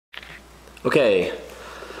Okay,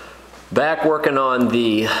 back working on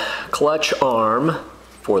the clutch arm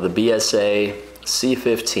for the BSA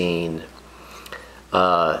C15.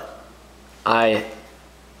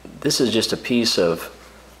 This is just a piece of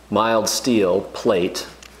mild steel plate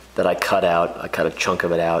that I cut out. I cut a chunk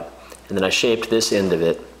of it out, and then I shaped this end of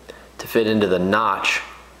it to fit into the notch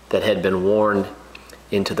that had been worn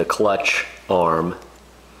into the clutch arm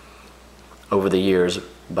over the years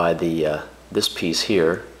by the this piece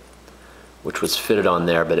here, which was fitted on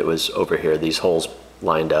there, but it was over here, these holes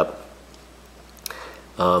lined up.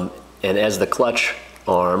 And as the clutch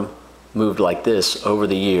arm moved like this over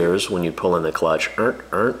the years, when you pull in the clutch,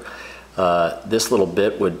 this little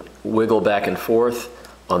bit would wiggle back and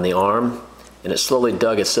forth on the arm, and it slowly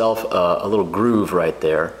dug itself a little groove right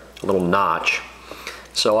there, a little notch.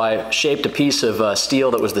 So I shaped a piece of steel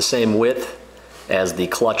that was the same width as the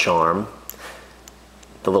clutch arm,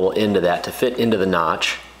 the little end of that, to fit into the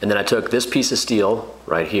notch. And then I took this piece of steel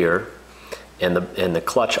right here and the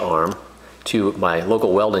clutch arm to my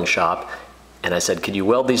local welding shop, and I said, could you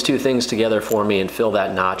weld these two things together for me and fill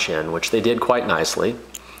that notch in, which they did quite nicely.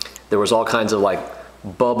 There was all kinds of like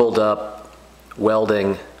bubbled up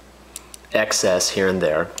welding excess here and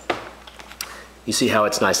there. You see how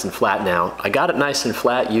it's nice and flat now. I got it nice and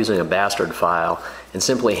flat using a bastard file and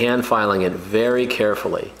simply hand filing it very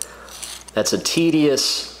carefully. That's a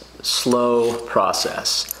tedious, slow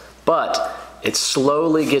process, but it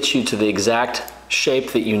slowly gets you to the exact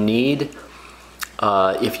shape that you need.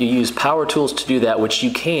 If you use power tools to do that, which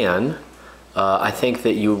you can, I think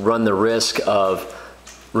that you run the risk of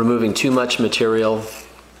removing too much material,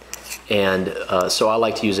 and so I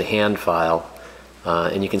like to use a hand file.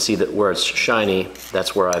 And you can see that where it's shiny,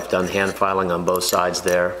 that's where I've done hand filing on both sides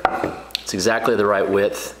there. It's exactly the right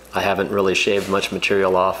width. I haven't really shaved much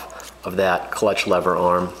material off of that clutch lever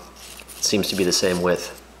arm. It seems to be the same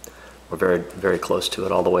width. We're very, very close to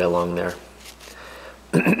it all the way along there.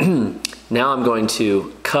 Now I'm going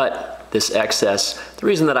to cut this excess. The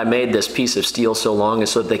reason that I made this piece of steel so long is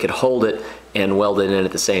so that they could hold it and weld it in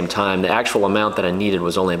at the same time. The actual amount that I needed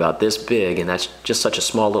was only about this big, and that's just such a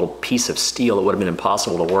small little piece of steel it would have been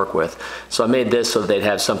impossible to work with. So I made this so that they'd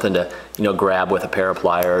have something to, you know, grab with a pair of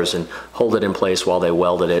pliers and hold it in place while they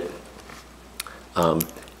welded it.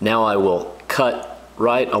 Now I will cut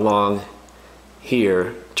right along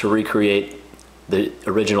here to recreate the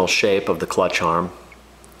original shape of the clutch arm.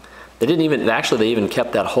 They even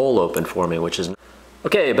kept that hole open for me, which is...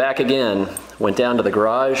 Okay, back again. Went down to the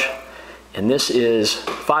garage, and this is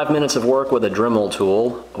 5 minutes of work with a Dremel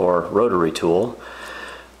tool, or rotary tool.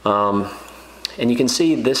 And you can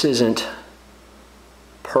see this isn't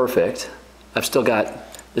perfect.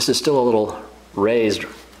 This is still a little raised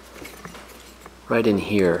right in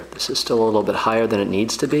here. This is still a little bit higher than it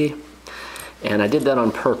needs to be. And I did that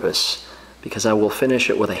on purpose because I will finish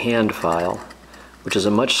it with a hand file, which is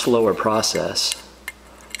a much slower process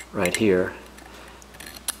right here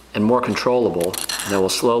and more controllable. And I will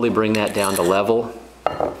slowly bring that down to level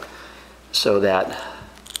so that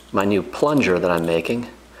my new plunger that I'm making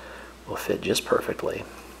will fit just perfectly.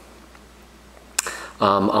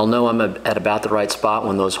 I'll know I'm at about the right spot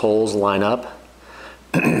when those holes line up,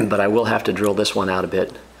 but I will have to drill this one out a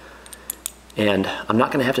bit. And I'm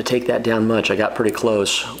not going to have to take that down much. I got pretty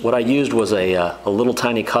close. What I used was a little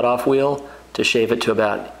tiny cutoff wheel to shave it to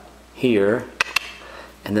about here,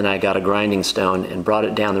 and then I got a grinding stone and brought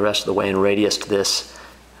it down the rest of the way and radiused this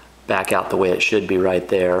back out the way it should be right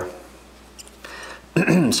there.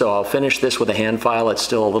 So I'll finish this with a hand file. It's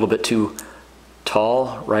still a little bit too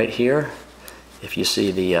tall right here. If you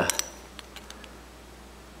see the,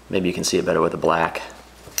 maybe you can see it better with the black,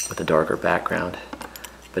 with the darker background.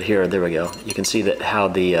 But here, there we go. You can see that how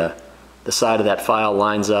the side of that file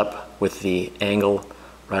lines up with the angle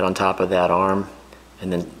right on top of that arm,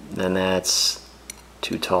 and then that's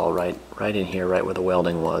too tall right in here, right where the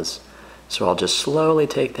welding was. So I'll just slowly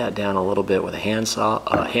take that down a little bit with a hand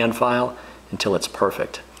file until it's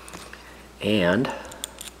perfect. And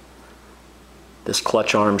this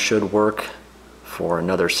clutch arm should work for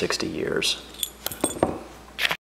another 60 years.